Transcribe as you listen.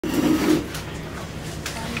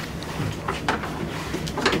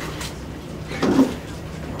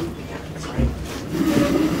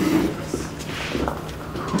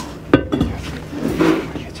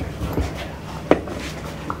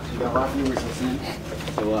listening.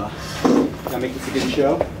 So, gotta make this a good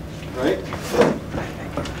show, right?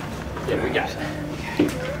 Yeah, we got it.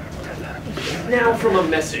 Now from a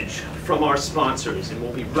message from our sponsors, and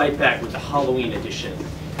we'll be right back with the Halloween edition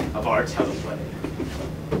of our teleplay.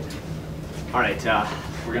 All right,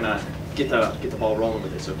 we're gonna get the ball rolling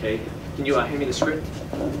with this, okay? Can you hand me the script?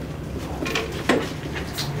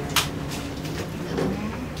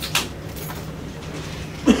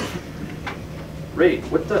 Ray,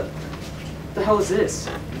 what the hell is this?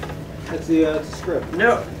 That's the script.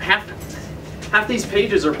 No, half these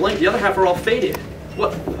pages are blank. The other half are all faded.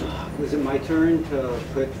 What? Was it my turn to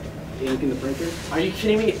put ink in the printer? Are you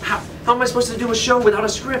kidding me? How am I supposed to do a show without a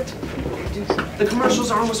script? The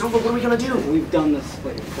commercials are almost over. What are we gonna do? We've done this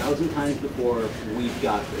like 1,000 times before. We've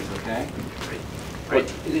got this, okay?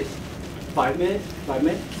 Right. Is it 5 minutes? 5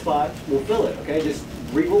 minutes spot. We'll fill it, okay? Just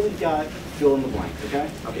read what we've got. Fill in the blank, okay?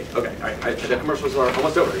 Okay. All right. The commercials are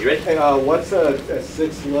almost over. You ready? Hey, what's a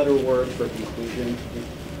 6-letter word for conclusion?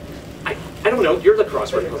 I don't know. You're the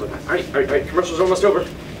crossword. All right. Commercials are almost over. All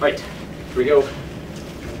right. Here we go.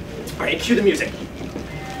 All right. Cue the music.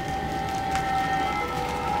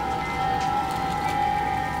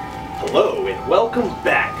 Hello and welcome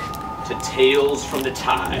back to Tales from the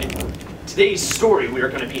Tide. Today's story, we are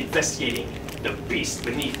going to be investigating the beast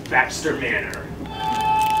beneath Baxter Manor.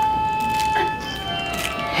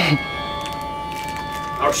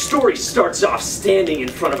 Our story starts off standing in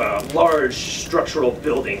front of a large structural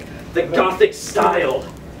building. The Gothic style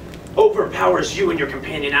overpowers you and your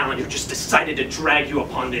companion Alan, who just decided to drag you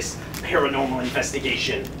upon this paranormal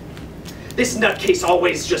investigation. This nutcase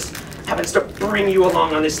always just happens to bring you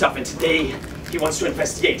along on this stuff, and today he wants to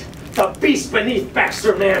investigate the beast beneath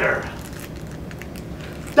Baxter Manor.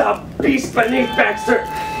 The beast beneath Baxter.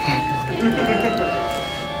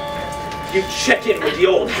 You check in with the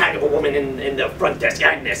old hag of a woman in the front desk,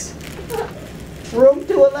 Agnes. Room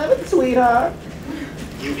 211, sweetheart.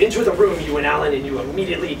 You enter the room, you and Alan, and you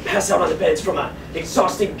immediately pass out on the beds from an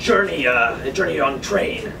exhausting journey, a journey on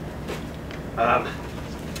train.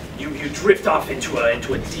 You drift off into a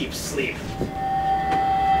deep sleep.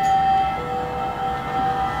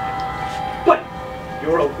 But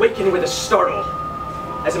you're awakened with a startle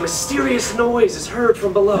as a mysterious noise is heard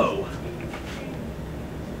from below.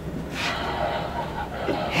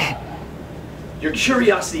 Your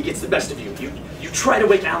curiosity gets the best of you. You try to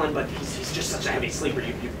wake Alan, but he's just such a heavy sleeper,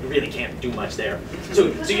 you really can't do much there. So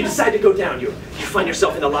you decide to go down. You find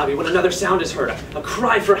yourself in the lobby when another sound is heard, a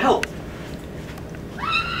cry for help.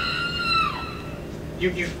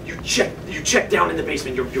 You check down in the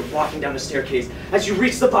basement. You're walking down the staircase. As you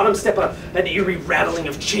reach the bottom step, an eerie rattling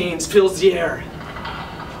of chains fills the air.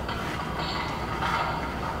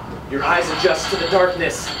 Your eyes adjust to the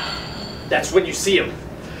darkness. That's when you see him.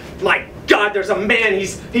 My God, there's a man.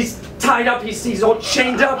 He's tied up. He's all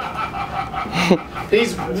chained up. And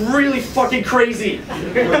he's really fucking crazy.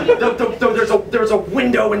 There's a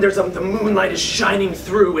window, and the moonlight is shining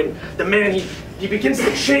through, and the man he begins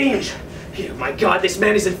to change. Oh my God, this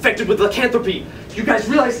man is infected with lycanthropy. You guys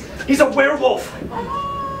realize he's a werewolf.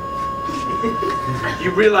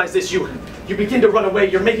 You realize this. You begin to run away.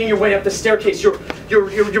 You're making your way up the staircase. You're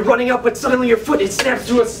running up, but suddenly your foot snaps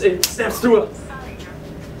through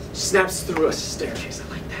a staircase. I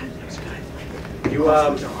like that. That was good.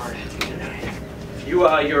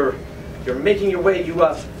 You're making your way.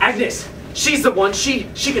 Agnes, she's the one. She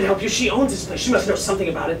can help you. She owns this place. She must know something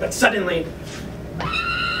about it. But suddenly,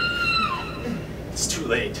 it's too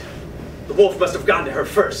late. The wolf must have gotten to her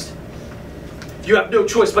first. You have no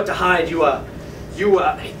choice but to hide. You have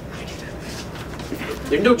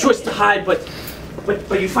no choice to hide, but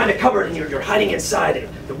you find a cupboard and you're hiding inside. And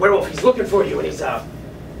the werewolf, he's looking for you, and he's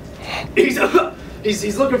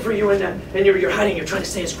looking for you, and you're hiding. You're trying to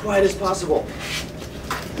stay as quiet as possible.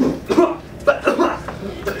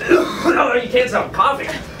 Oh, you can't stop coughing.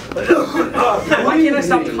 Why can't I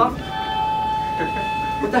stop coughing?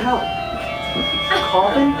 What the hell?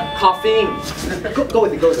 Coughing. Go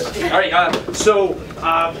with it. All right.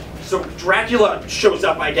 So Dracula shows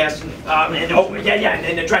up, I guess. And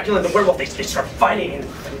the Dracula and the werewolf, they start fighting,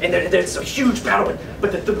 and there's a huge battle.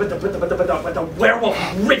 But the werewolf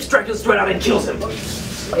rips Dracula's throat out and kills him. Can't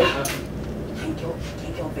kill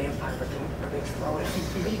a vampire, but can throw it.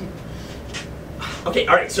 Okay,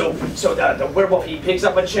 all right. So the werewolf, he picks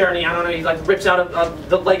up a chair, and he rips out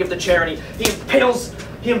the leg of the chair, and he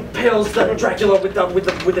impales the Dracula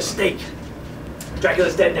with the stake.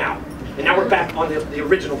 Dracula's dead now. And now we're back on the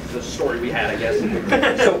original story we had, I guess.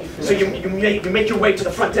 So you make your way to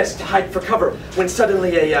the front desk to hide for cover when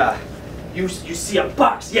suddenly a you see a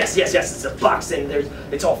box. Yes, it's a box, and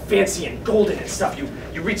it's all fancy and golden and stuff.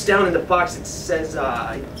 You reach down in the box. It says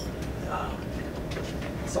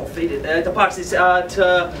it's all faded. The box is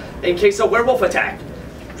in case of werewolf attack.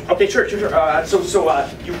 Okay, sure. So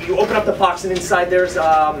you open up the box, and inside there's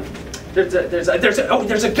a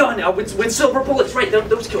gun with silver bullets. Right,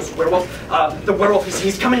 those kills the werewolf. The werewolf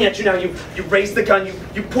he's coming at you now. You raise the gun.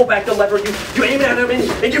 You pull back the lever. You aim at him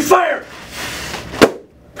and you fire.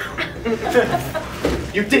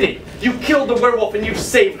 You did it. You killed the werewolf and you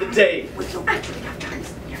saved the day.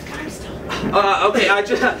 Okay,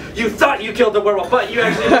 you thought you killed the werewolf, but you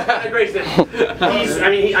actually kind of grazed him.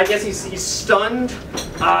 I guess he's stunned,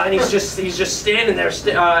 and he's just standing there,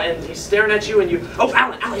 and he's staring at you, and you. Oh,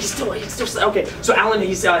 Alan, he's still. Okay, so Alan,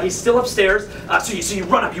 he's still upstairs. So you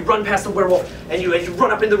run past the werewolf, and you run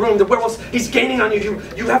up in the room. The werewolf, he's gaining on you.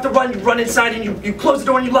 You have to run. You run inside, and you close the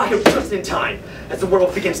door and you lock it just in time as the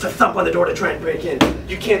werewolf begins to thump on the door to try and break in.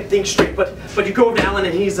 You can't think straight, but you go over to Alan,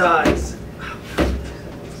 and he's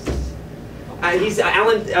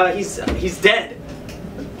dead.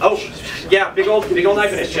 Oh, yeah, big old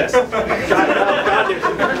knife in his chest. God,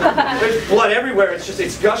 there's blood everywhere.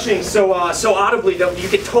 It's gushing so audibly that you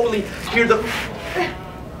can totally hear the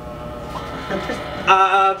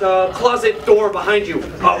closet door behind you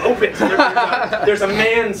opens. There's a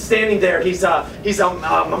man standing there. He's a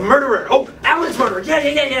murderer. Oh, Alan's murderer.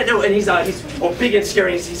 Yeah. No, and he's big and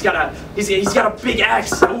scary. He's got a big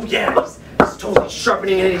axe. Oh yeah. He's totally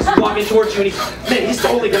sharpening it, and he's walking towards you, and he's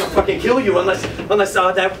totally gonna fucking kill you unless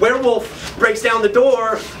that werewolf breaks down the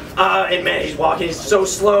door. And man, he's walking, he's so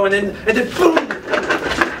slow, and then boom!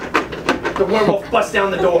 The werewolf busts down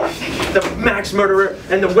the door. The Max murderer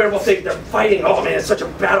and the werewolf, they're fighting. Oh man, it's such a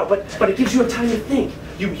battle, but it gives you a time to think.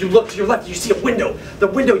 You look to your left, you see a window. The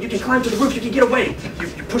window, you can climb to the roof, you can get away.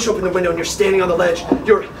 You push open the window and you're standing on the ledge.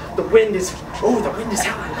 The wind is howling. I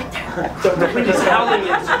like that. The wind is howling,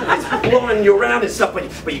 it's blowing you around and stuff, but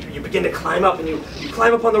you begin to climb up, and you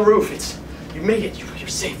climb up on the roof. You made it, you're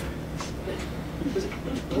safe.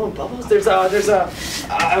 Blowing bubbles? There's a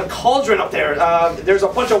cauldron up there. There's a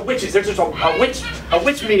bunch of witches. There's just a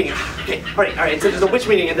witch meeting. Okay, all right. So there's a witch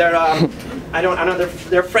meeting, and they're I don't know.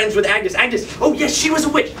 They're friends with Agnes. Agnes. Oh yes, she was a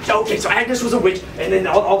witch. Okay, so Agnes was a witch, and then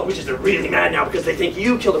all the witches are really mad now because they think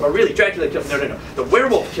you killed him, but really Dracula killed him. No. The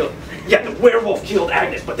werewolf killed him. Yeah, the werewolf killed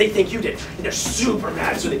Agnes, but they think you did, and they're super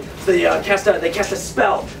mad. So they cast a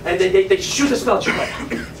spell, and they shoot the spell at you,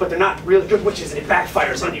 but they're not really good witches, and it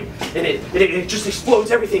backfires on you, and it just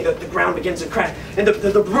explodes everything. The ground begins to crack, and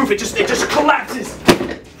the roof it just collapses.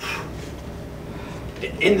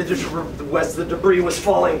 In the debris was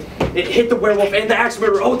falling, it hit the werewolf and the axe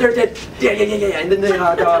murderer. Oh, they're dead. Yeah. And then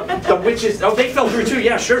the witches. Oh, they fell through too.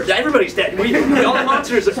 Yeah, sure. Everybody's dead. All the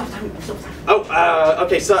monsters. Oh,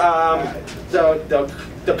 okay. So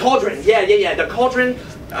the cauldron. Yeah. The cauldron.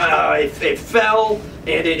 It fell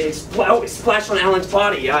and it splashed on Alan's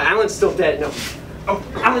body. Alan's still dead. No. Oh,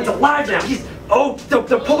 Alan's alive now.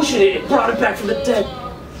 The potion. It brought him back from the dead.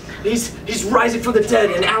 He's rising from the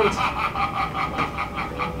dead, and Alan's.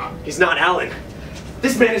 He's not Alan.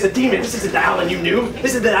 This man is a demon. This isn't the Alan you knew.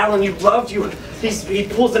 This isn't the Alan you loved. He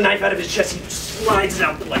pulls the knife out of his chest. He slides it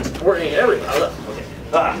out, like squirting everywhere.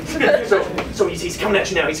 Okay. So he's coming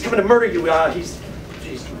at you now. He's coming to murder you. He's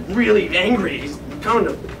really angry. He's coming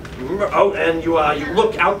to. Oh, and you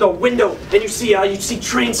look out the window and you see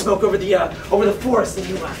train smoke over the forest, and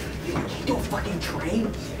you do a fucking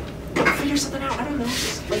train. Figure something out. I don't know.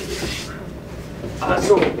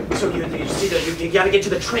 So you see that you gotta get to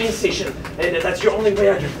the train station, and that's your only way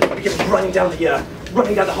out. You begin running down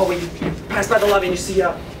the hallway. You pass by the lobby, and you see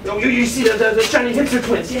you see the shiny hipster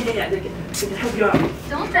twins. Yeah. They can help you out.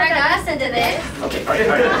 Don't drag us into this. Okay, all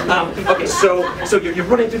right. Okay, so you're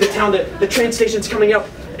running through the town. The train station's coming up,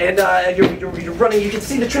 and you're running. You can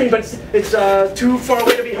see the train, but it's too far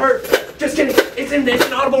away to be heard. Just kidding. It's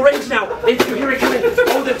in audible range now. You hear it coming.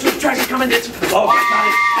 Oh, the train is coming. It's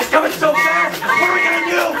coming so fast. What are we gonna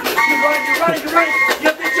do? You're running. You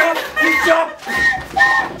have to jump.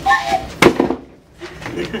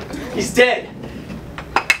 He's dead.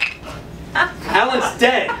 Alan's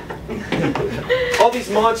dead. All these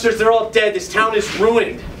monsters, they're all dead. This town is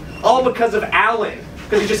ruined. All because of Alan.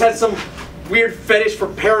 Because he just had some weird fetish for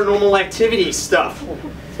paranormal activity stuff.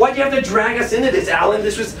 Why'd you have to drag us into this, Alan?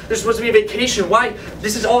 This was supposed to be a vacation. Why?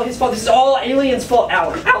 This is all his fault. This is all aliens' fault,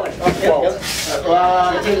 Alan. Alan's fault.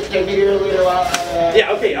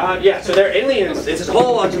 Yeah, okay, yeah, so they're aliens. It's a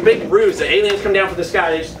big ruse. The aliens come down from the sky,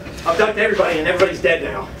 they just abduct everybody, and everybody's dead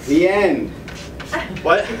now. The end.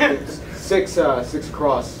 What? Six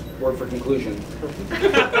across. Word for conclusion.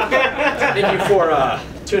 Thank you for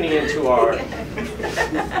tuning into our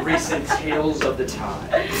recent Tales of the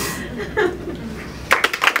Tide.